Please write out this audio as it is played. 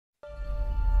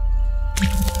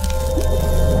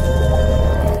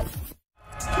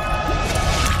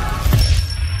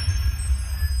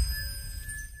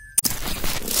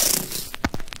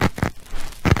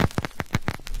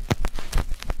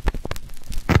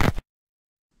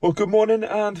Well, good morning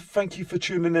and thank you for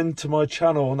tuning in to my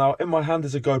channel. Now, in my hand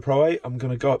is a GoPro 8. I'm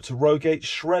going to go up to Rogate,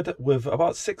 shred with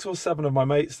about 6 or 7 of my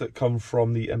mates that come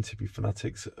from the MTB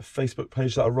Fanatics Facebook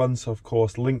page that I run. So, of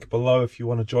course, link below if you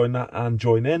want to join that and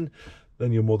join in.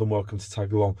 Then you're more than welcome to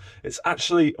tag along. It's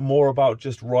actually more about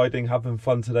just riding, having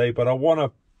fun today, but I want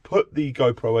to put the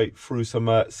GoPro 8 through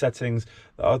some settings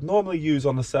that I'd normally use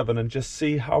on the 7 and just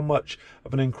see how much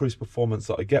of an increased performance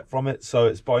that I get from it. So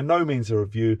it's by no means a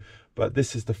review, but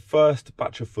this is the first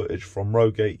batch of footage from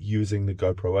Rogate using the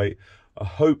GoPro 8. I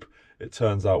hope it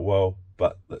turns out well,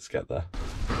 but let's get there.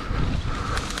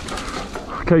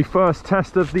 Okay, first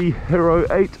test of the Hero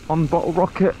 8 on bottle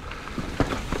rocket.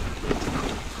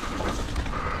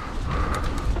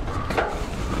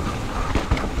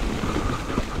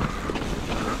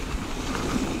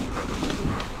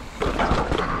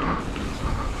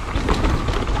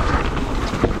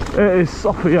 It is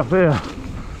soppy up here.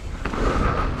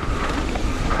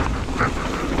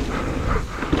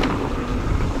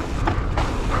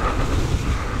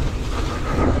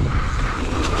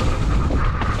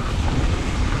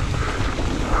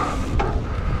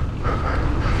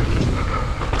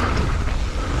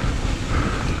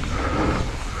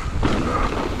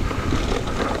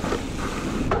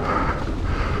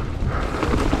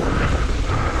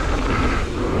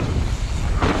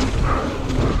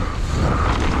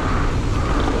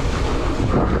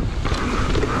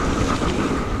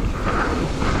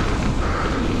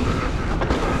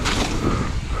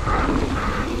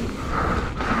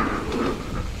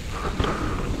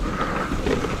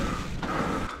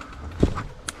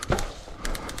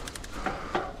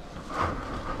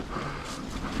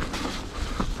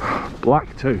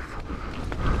 Black tooth.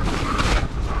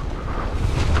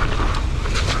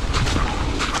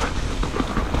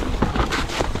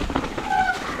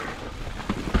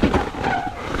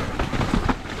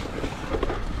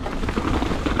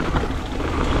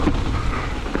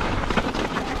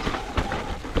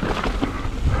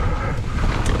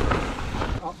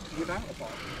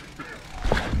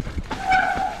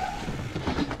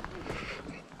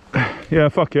 Yeah,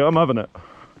 fuck it, I'm having it.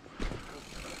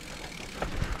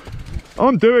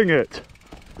 I'm doing it.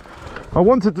 I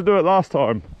wanted to do it last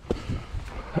time.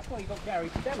 That's why you got Gary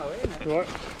to demo it, isn't it? Right.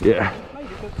 Yeah. Made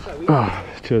it look so easy. Oh,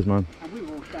 cheers, man. And we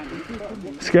were all standing in front of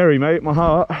it. Scary, mate, my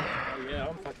heart. Oh yeah,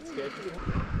 I'm fucking scared.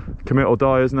 Commit or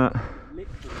die, isn't it?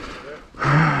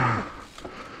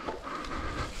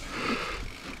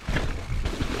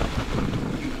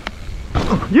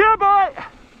 Yeah, boy!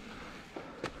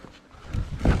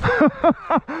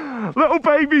 Little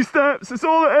baby steps, that's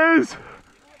all it is.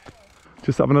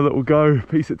 Just having a little go,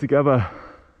 piece it together.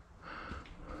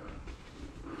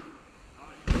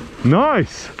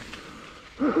 Nice!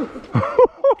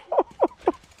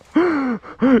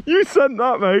 You sent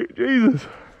that, mate, Jesus.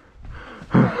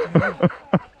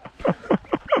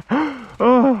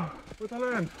 Oh, Where'd I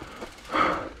land?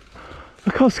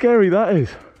 look how scary that is.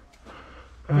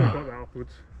 I think I got that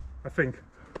upwards. I think.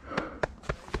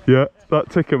 Yeah,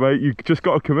 that ticker, mate, you just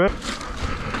got to commit.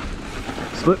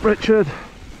 Slip, Richard.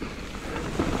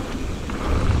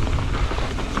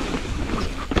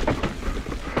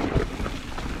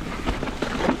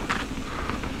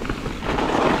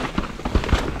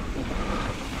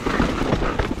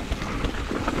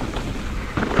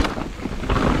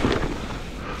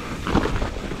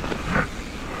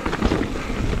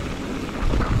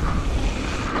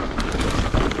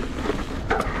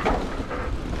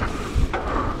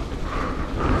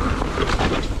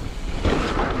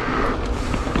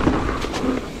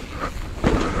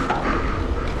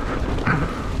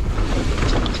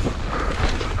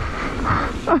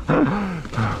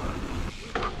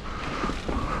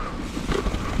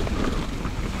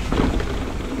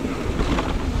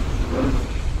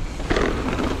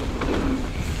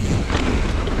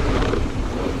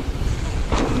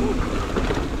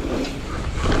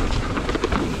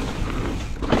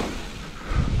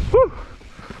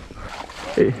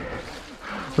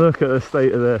 Look at the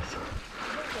state of this.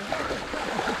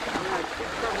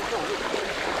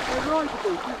 They're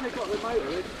rideable, because they've got the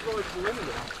motor, they're just rideable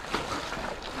anyway.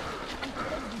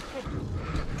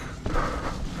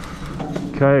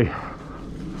 Okay.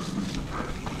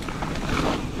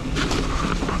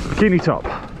 Bikini top.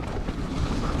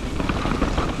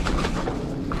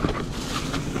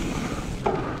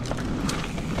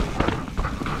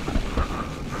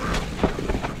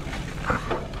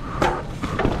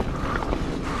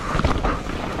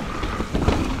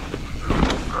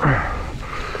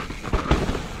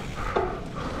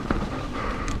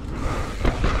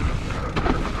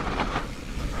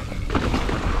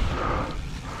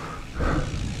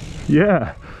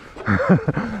 Yeah.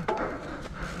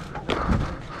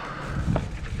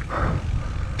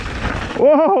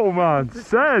 Whoa, man,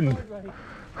 send.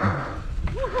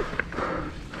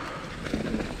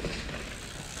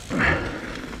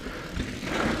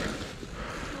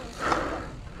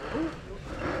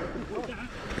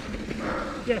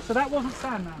 Yeah, so that wasn't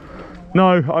sand now.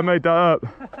 No, I made that up.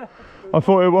 I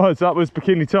thought it was. That was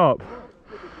Bikini Top.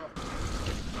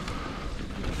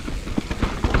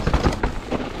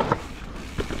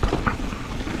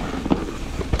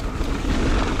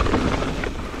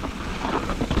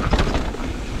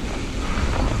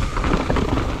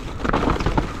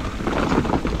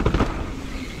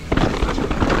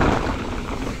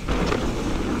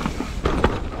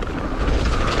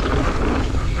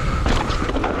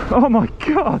 Oh my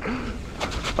god!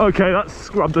 Okay, that's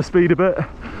scrubbed the speed a bit.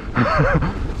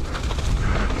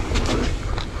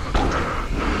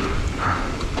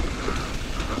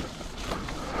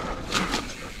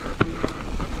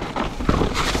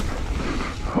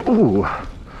 Ooh,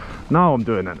 now I'm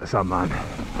doing it to some man.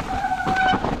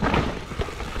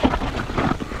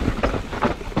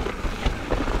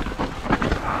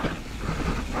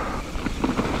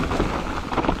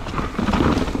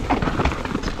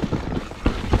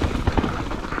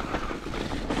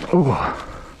 Oh,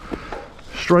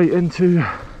 straight into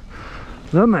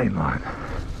the main line.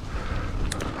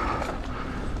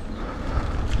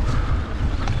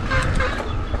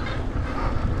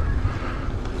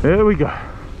 Here we go.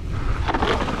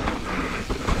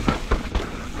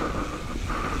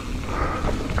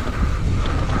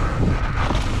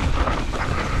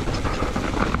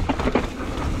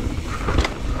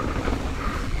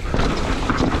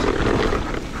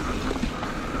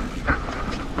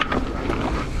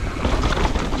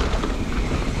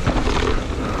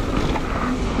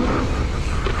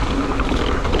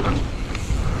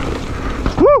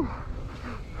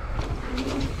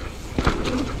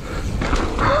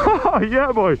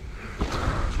 Yeah, boy.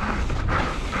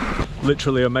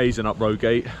 Literally amazing up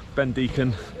Rogate. Ben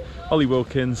Deakin, Olly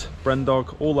Wilkins,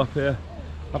 Brendog, all up here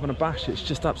having a bash. It's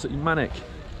just absolutely manic.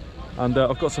 And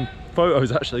I've got some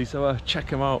photos actually, so check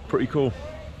them out. Pretty cool.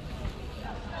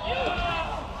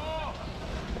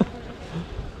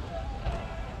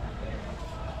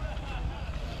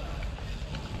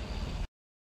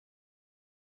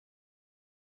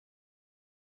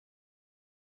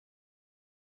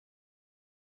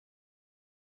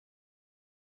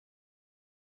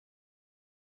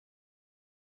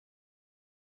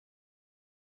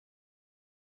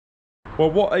 Well,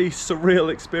 what a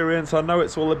surreal experience. I know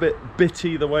it's all a bit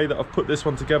bitty the way that I've put this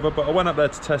one together, but I went up there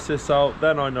to test this out.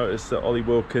 Then I noticed that Olly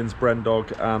Wilkins,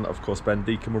 Brendog and of course Ben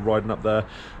Deakin were riding up there,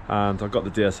 and I got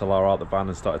the DSLR out the van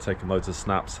and started taking loads of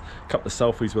snaps. A couple of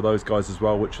selfies with those guys as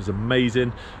well, which was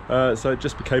amazing. So it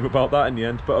just became about that in the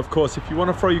end. But of course, if you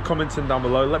want to throw your comments in down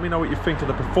below, let me know what you think of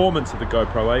the performance of the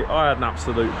GoPro 8. I had an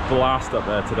absolute blast up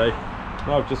there today.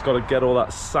 Now I've just got to get all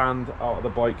that sand out of the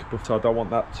bike, but I don't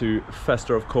want that to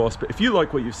fester, of course. But if you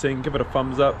like what you've seen, give it a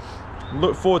thumbs up.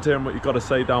 Look forward to hearing what you've got to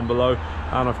say down below,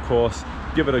 and of course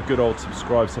give it a good old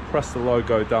subscribe. So press the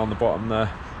logo down the bottom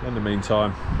there. In the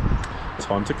meantime,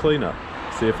 time to clean up.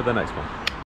 See you for the next one.